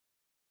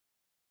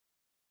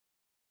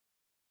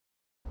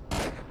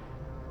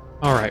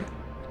Alright.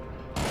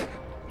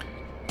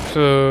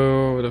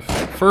 So, the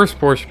first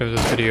portion of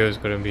this video is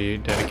going to be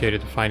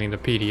dedicated to finding the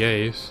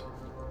PDAs.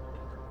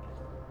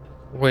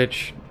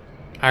 Which,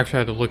 I actually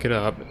had to look it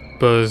up.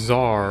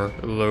 Bizarre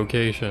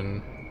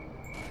location.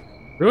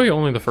 Really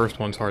only the first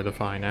one's hard to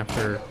find.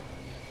 After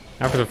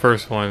the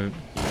first one,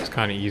 it's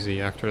kind of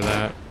easy after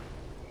that.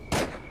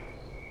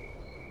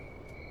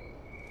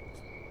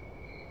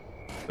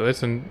 So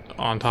it's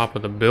on top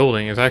of the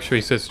building. It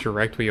actually sits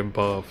directly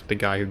above the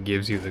guy who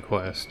gives you the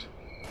quest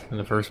in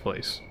the first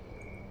place.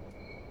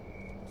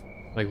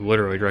 Like,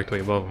 literally directly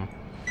above him.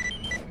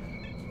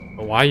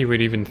 But why you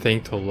would even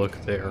think to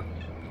look there?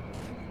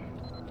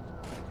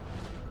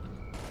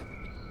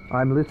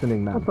 I'm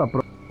listening, man. What's up,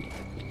 bro?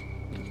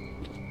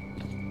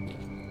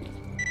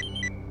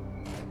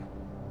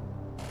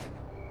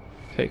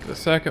 Take the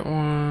second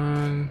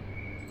one.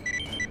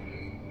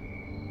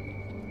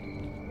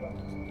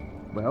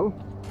 Well,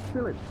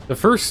 fill it. The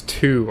first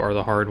two are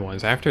the hard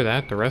ones. After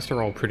that, the rest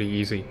are all pretty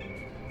easy.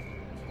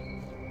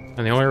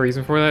 And the only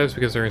reason for that is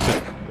because they're in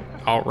such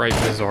outright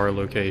bizarre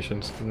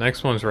locations. The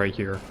next one's right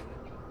here.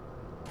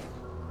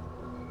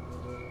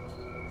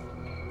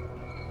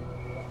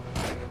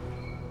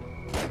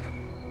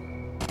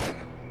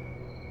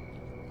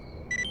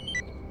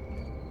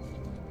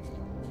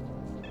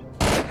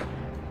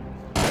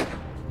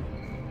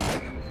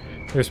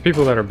 There's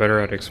people that are better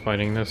at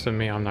explaining this than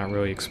me. I'm not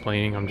really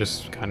explaining, I'm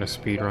just kind of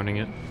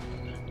speedrunning it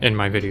in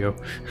my video.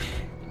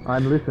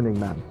 I'm listening,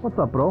 man. What's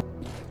up, bro?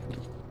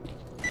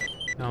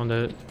 Found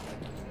it.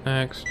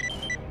 Next.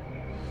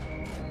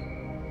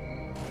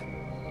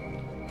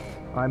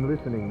 I'm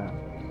listening, man.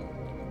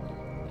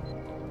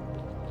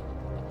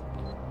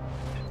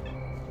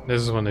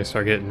 This is when they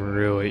start getting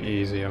really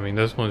easy. I mean,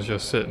 this one's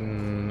just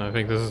sitting... I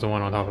think this is the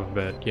one on top of a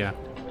bed, yeah.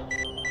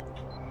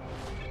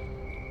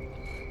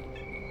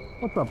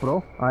 What's up,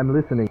 bro? I'm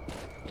listening.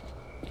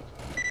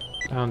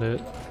 Found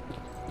it.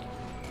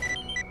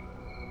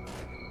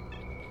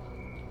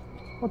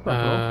 What's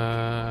up, bro?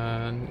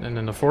 And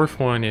then the fourth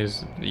one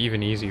is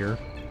even easier.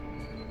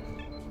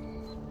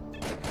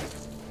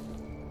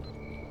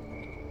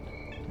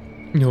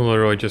 You'll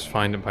literally just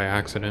find it by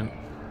accident.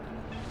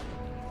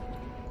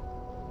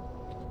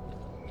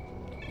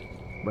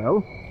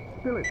 Well,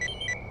 fill it.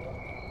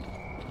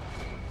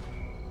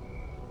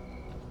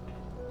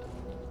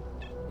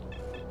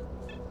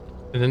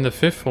 And then the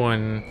fifth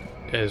one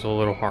is a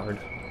little hard.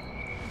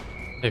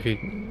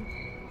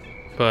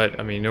 But,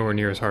 I mean, nowhere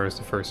near as hard as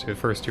the first two. The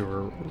first two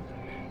were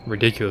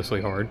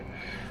ridiculously hard.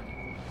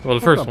 Well,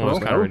 the first one was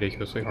kind of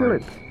ridiculously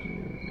hard.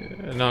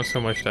 Not so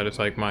much that it's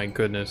like, my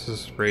goodness,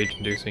 this is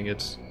rage-inducing.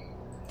 It's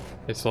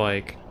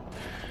like...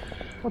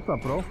 What's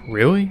up, bro?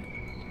 Really?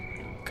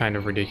 Kind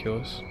of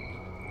ridiculous.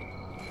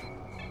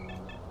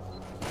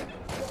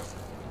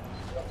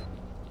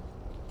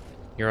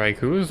 You're like,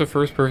 who was the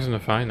first person to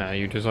find that?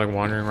 You just like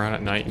wandering around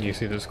at night and you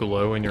see this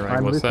glow and you're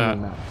like, what's that?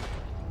 Now.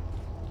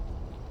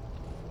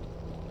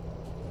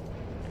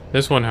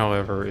 This one,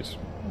 however, is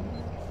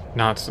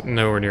not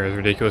nowhere near as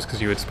ridiculous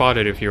because you would spot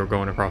it if you were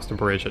going across the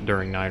bridge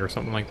during night or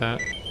something like that.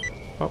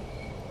 Oh.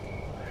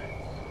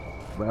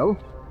 Well,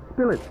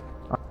 spill it.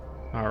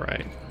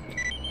 Alright.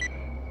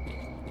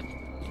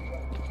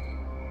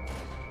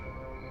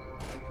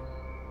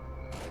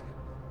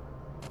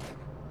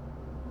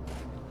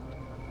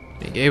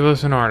 He gave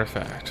us an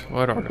artifact.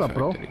 What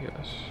artifact did he give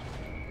us?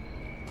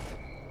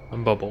 A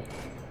bubble.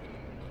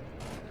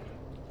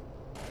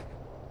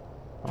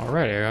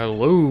 Alright, I got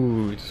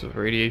loads of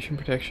radiation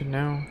protection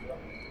now.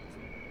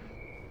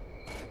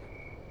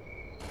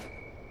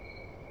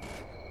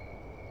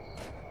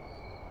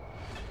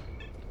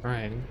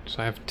 Right,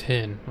 so I have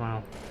 10.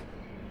 Wow.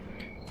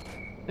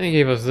 And he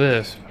gave us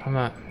this, but I'm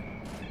not...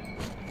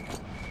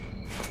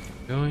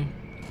 Really?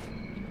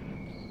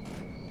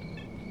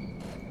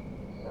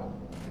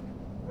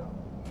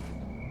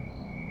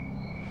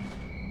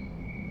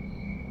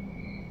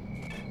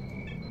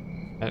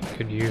 That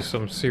could use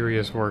some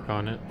serious work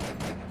on it.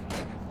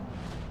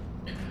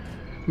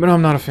 But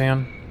I'm not a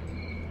fan.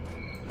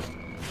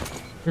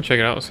 We'll check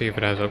it out and see if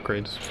it has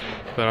upgrades.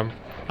 But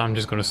I'm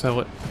just gonna sell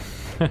it.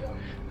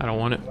 I don't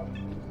want it.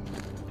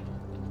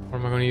 What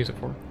am I gonna use it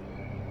for?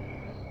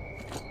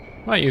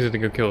 Might use it to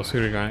go kill a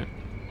pseudo giant.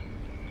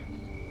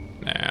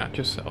 Nah,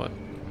 just sell it.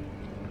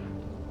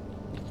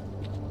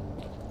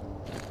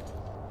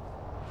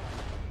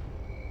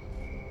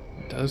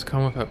 It does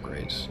come with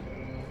upgrades.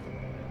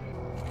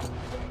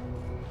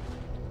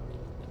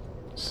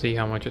 See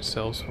how much it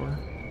sells for.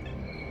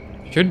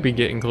 Should be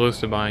getting close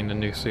to buying the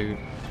new suit.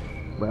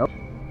 Well,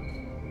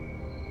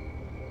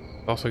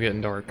 it's also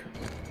getting dark.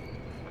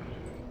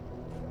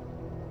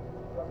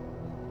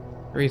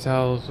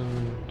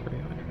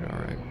 3,300. All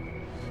right.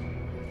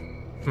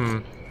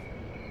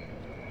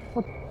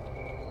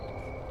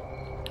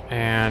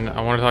 And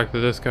I want to talk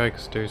to this guy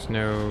because there's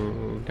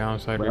no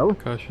downside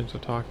repercussions of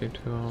talking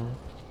to him.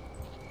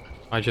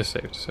 I just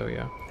saved, so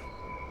yeah.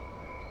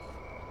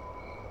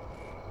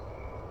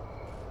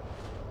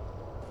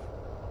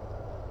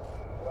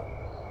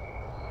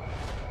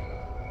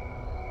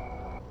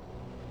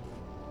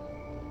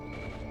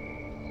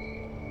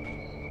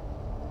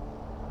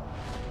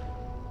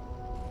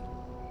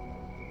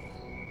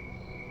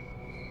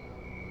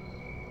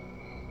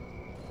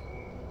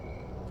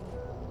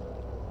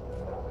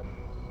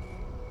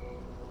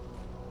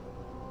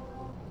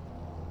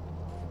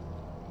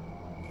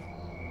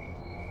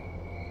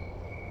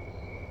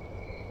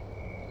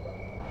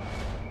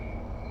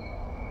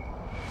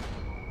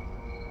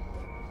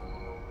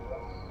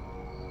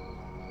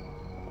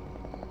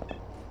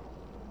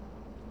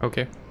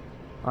 Okay.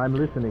 I'm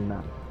listening,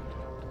 man.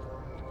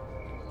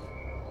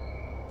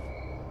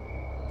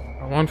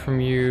 What I want from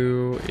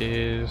you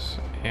is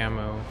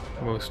ammo,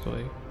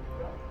 mostly.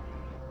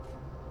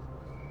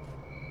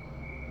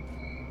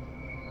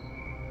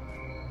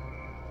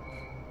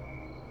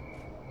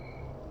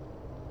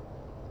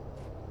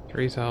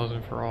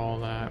 $3,000 for all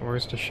that.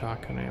 Where's the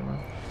shotgun ammo?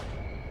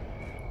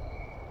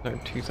 There,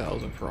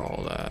 $2,000 for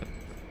all that.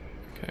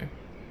 Okay.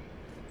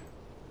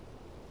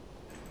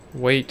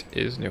 Weight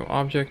is no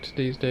object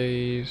these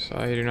days.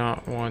 I do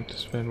not want to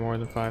spend more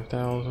than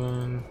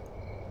 5,000.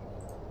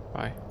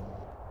 Bye.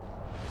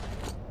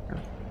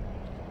 Here.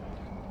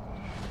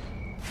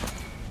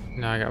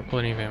 Now I got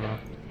plenty of ammo.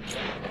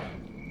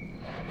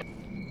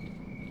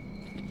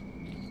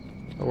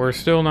 But we're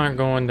still not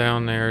going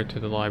down there to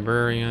the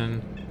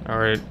librarian.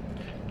 Or,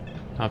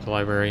 not the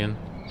librarian.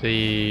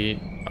 The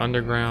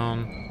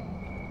underground.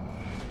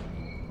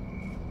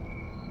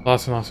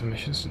 Lots and lots of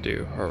missions to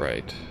do.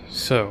 Alright,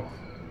 so.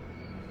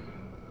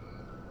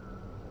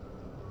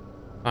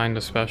 Find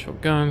a special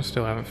gun.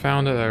 Still haven't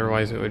found it.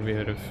 Otherwise, it would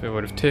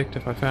have ticked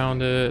if I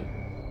found it.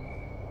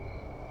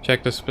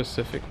 Check the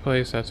specific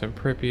place. That's in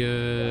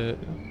Pripyat.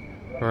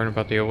 Learn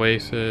about the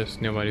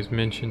Oasis. Nobody's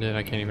mentioned it.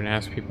 I can't even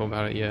ask people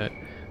about it yet.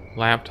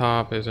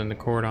 Laptop is in the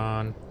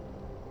cordon.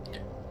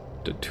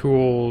 The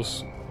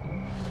tools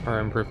are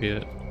in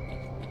Pripyat.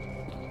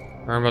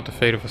 Learn about the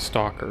fate of a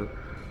stalker.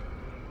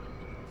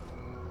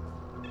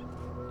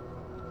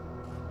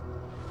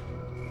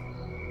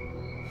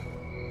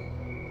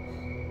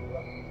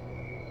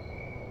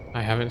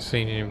 I haven't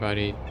seen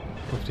anybody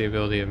with the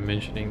ability of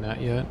mentioning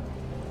that yet.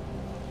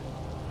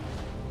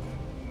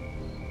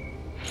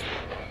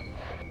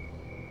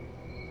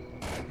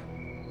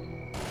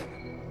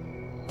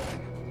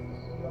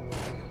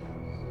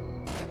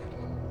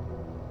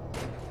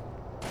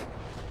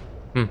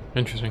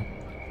 Interesting.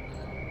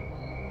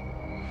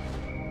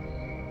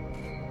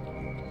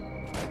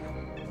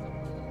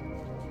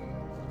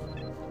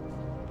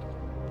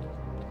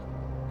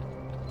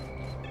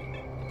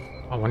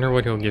 I wonder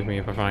what he'll give me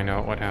if I find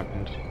out what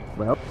happened.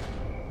 Well,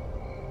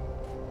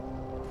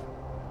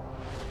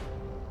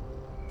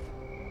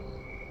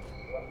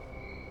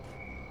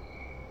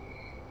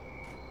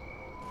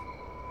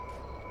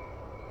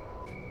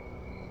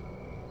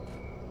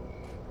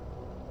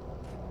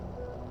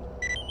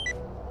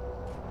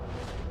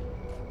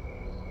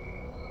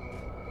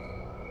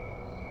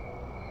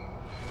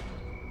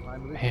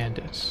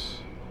 Bandits.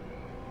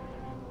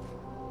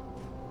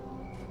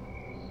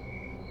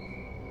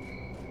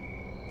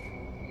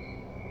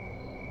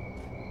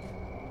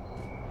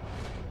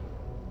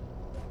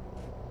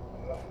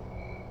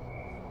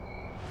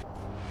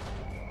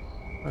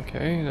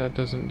 Okay, that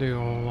doesn't do a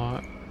whole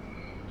lot.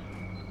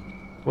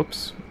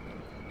 Whoops.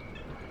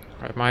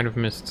 I might have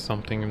missed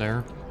something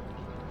there.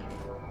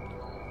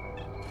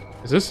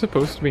 Is this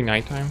supposed to be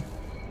nighttime?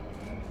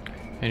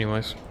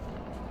 Anyways.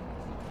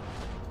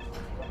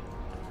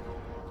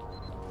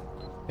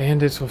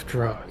 Bandits with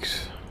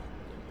drugs.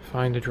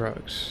 Find the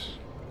drugs.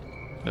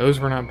 Those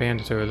were not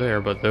bandits over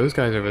there, but those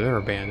guys over there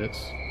are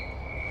bandits.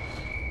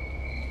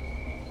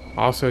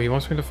 Also, he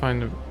wants me to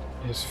find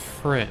his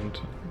friend.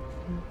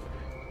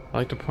 I'd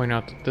like to point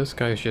out that this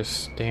guy's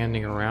just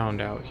standing around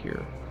out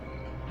here.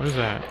 What is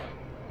that?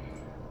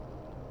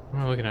 What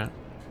am I looking at?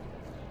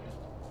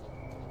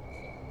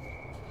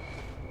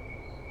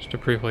 Just a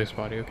pre-placed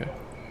body, okay.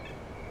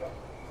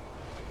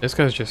 This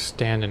guy's just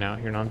standing out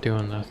here, not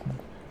doing nothing.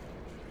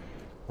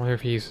 I wonder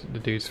if he's the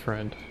dude's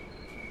friend.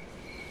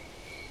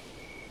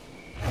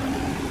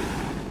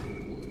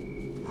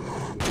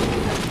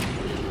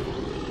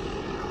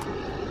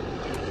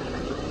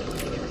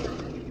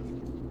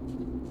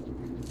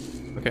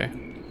 Okay.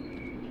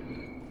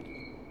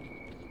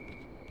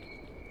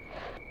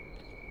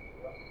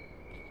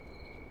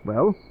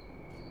 well,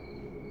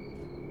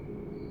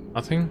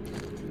 Nothing?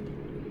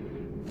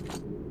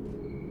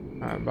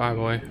 Alright, bye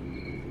boy.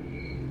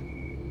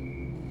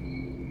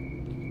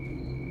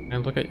 Can I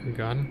look at your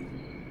gun?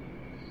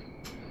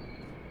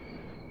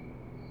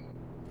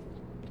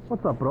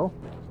 what's up, bro?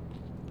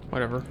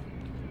 Whatever.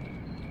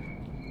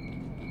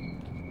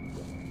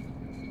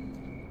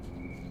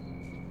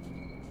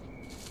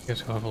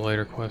 Guess we'll have a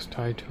later quest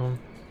tied to him.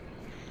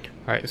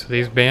 Alright, so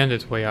these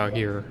bandits way out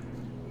here.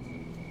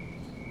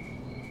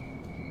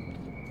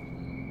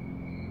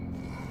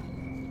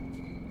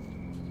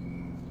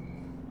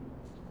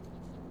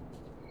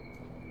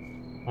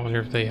 I wonder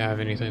if they have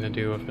anything to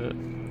do with it.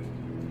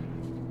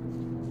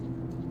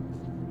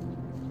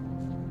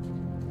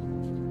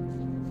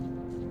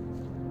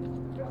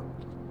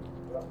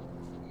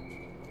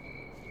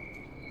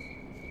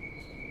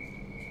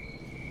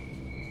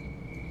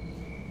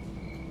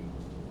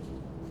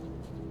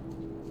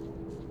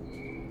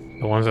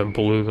 The ones that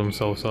blew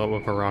themselves up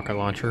with a rocket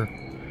launcher.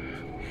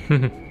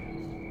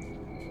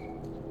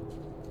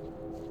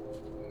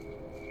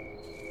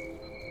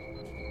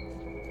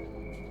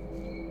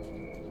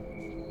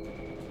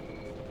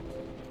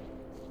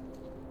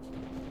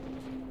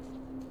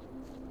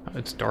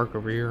 It's dark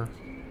over here.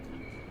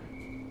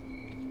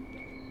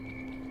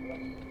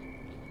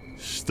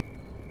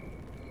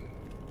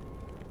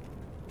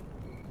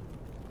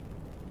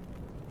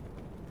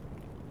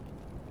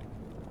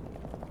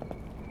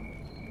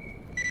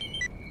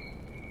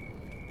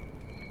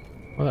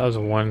 Well, that was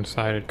a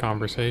one-sided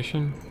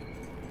conversation.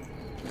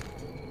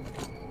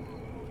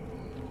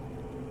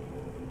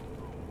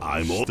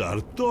 I'm all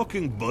start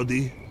talking,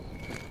 buddy.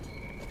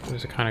 It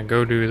was a kind of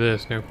go do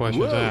this, no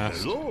questions Well,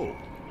 asked. hello.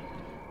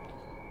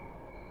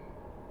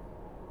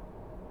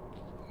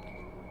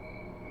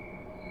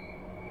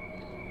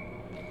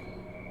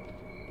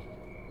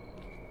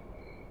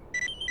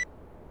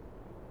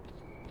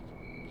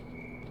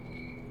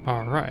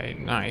 Alright,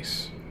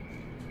 nice.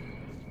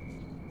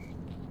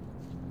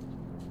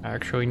 I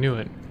actually knew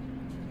it.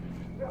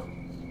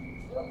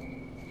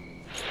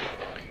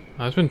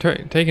 It's been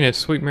taking its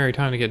sweet merry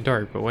time to get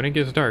dark, but when it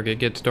gets dark, it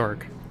gets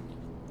dark.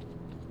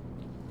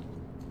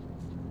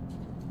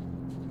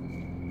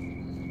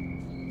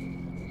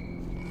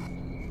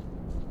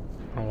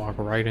 I'll walk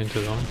right into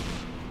them.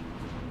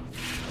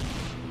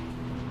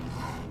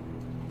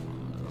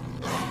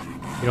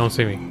 You don't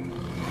see me.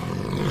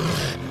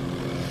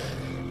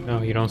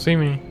 No, you don't see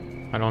me.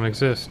 I don't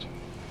exist.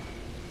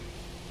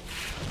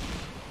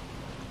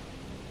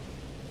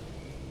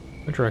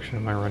 What direction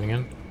am I running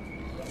in?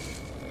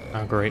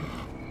 Oh, great.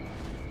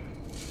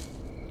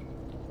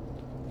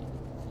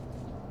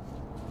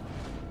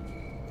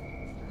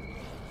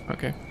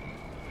 Okay.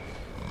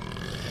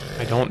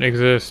 I don't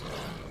exist.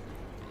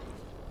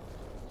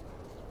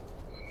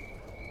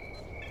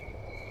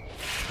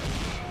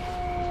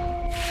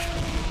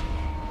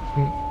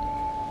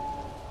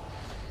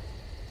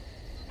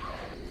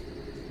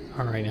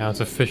 Alright, now it's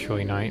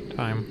officially night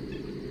time.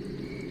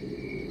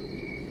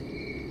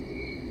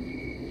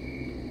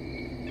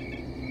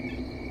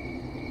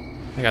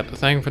 I got the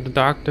thing for the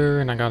doctor,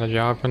 and I got a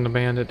job from the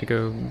bandit to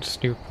go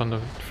snoop on the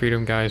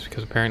freedom guys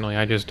because apparently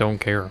I just don't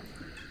care.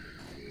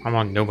 I'm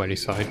on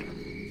nobody's side.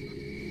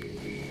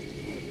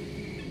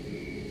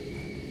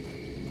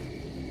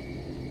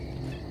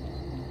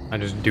 I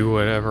just do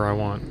whatever I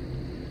want.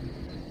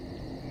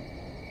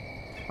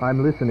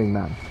 I'm listening,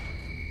 ma'am.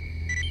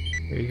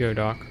 Here you go,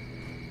 Doc.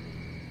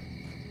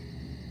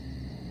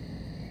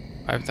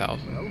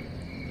 5,000.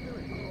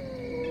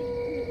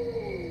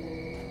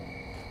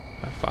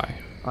 Bye.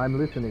 I'm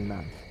listening,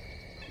 ma'am.